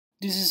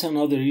This is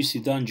another easy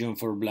dungeon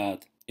for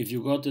Blood. If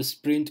you got a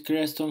sprint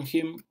crest on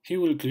him, he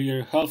will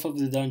clear half of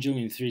the dungeon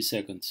in 3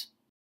 seconds.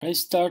 I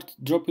start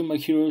dropping my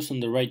heroes on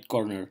the right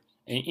corner,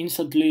 and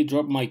instantly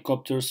drop my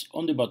copters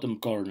on the bottom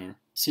corner.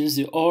 Since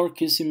the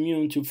orc is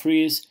immune to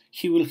freeze,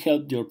 he will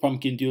help your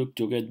Pumpkin Duke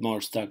to get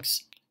more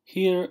stacks.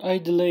 Here I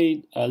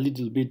delayed a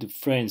little bit of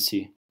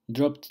frenzy.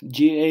 Dropped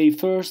GA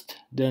first,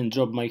 then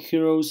dropped my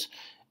heroes,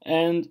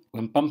 and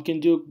when Pumpkin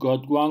Duke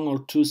got 1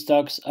 or 2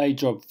 stacks I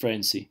dropped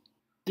frenzy.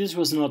 This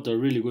was not a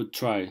really good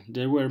try.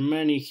 There were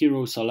many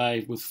heroes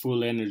alive with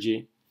full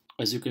energy,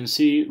 as you can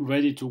see,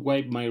 ready to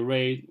wipe my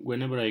raid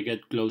whenever I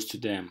get close to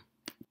them.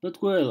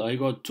 But well, I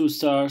got 2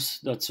 stars,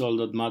 that's all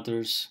that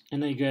matters,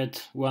 and I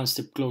get one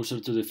step closer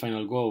to the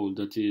final goal,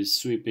 that is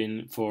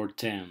sweeping for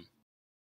 10.